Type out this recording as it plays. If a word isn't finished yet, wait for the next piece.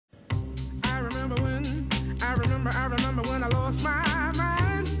I remember when I lost my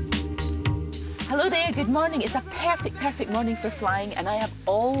mind. Hello there, good morning. It's a perfect morning for flying, and I have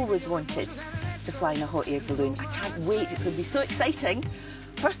always wanted to fly in a hot air balloon. I can't wait, it's going to be so exciting.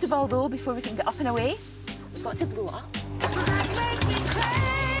 First of all though, before we can get up and away, we've got to blow it up.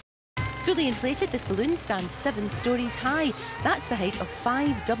 Fully inflated, this balloon stands 7 stories high. That's the height of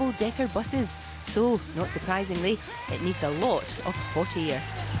 5 double-decker buses. So, not surprisingly, it needs a lot of hot air.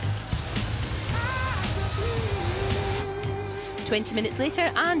 20 minutes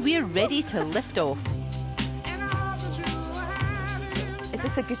later and we're ready to lift off. Is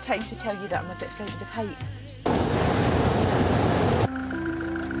this a good time to tell you that I'm a bit frightened of heights?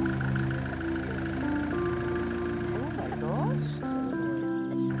 Oh my gosh.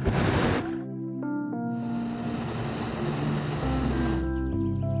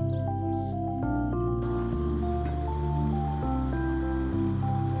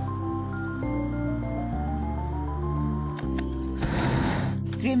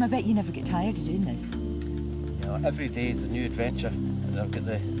 Graeme, I bet you never get tired of doing this. You know, every day is a new adventure, and I've got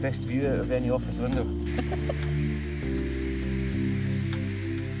the best view out of any office window.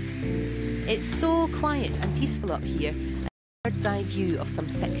 It's so quiet and peaceful up here, a bird's eye view of some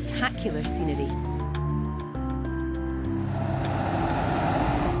spectacular scenery.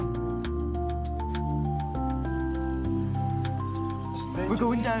 We're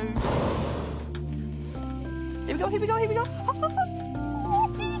going down. Here we go, here we go, here we go.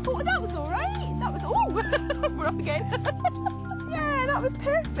 Oh, that was all right. That was, oh, we're up again. Yeah, that was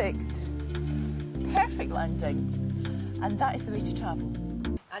perfect. Perfect landing. And that is the way to travel.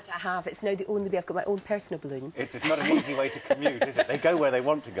 I have. It's now the only way. I've got my own personal balloon. It's not an easy way to commute, is it? They go where they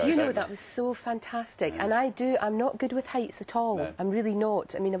want to go. Do you know, don't that they? was so fantastic. And I'm not good with heights at all. No. I'm really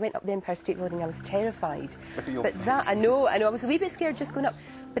not. I mean, I went up the Empire State Building, I was terrified. Look at your But face. that, I know, I was a wee bit scared just going up.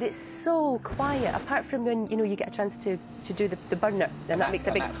 But it's so quiet, apart from when, you know, you get a chance to do the burner, and that makes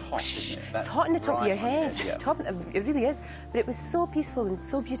a big... That's hot, isn't it? It's hot on the top of your right on your head. yeah. It really is. But it was so peaceful and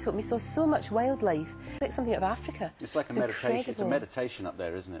so beautiful. We saw so much wildlife. It's like something out of Africa. It's like a It's meditation. incredible. It's a meditation up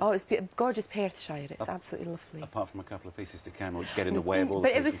there, isn't it? Oh, it's gorgeous Perthshire. It's absolutely lovely. Apart from a couple of pieces to camel, which get in the way of all the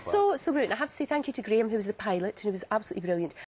But it peace was and quiet. so brilliant. I have to say thank you to Graeme, who was the pilot, who was absolutely brilliant.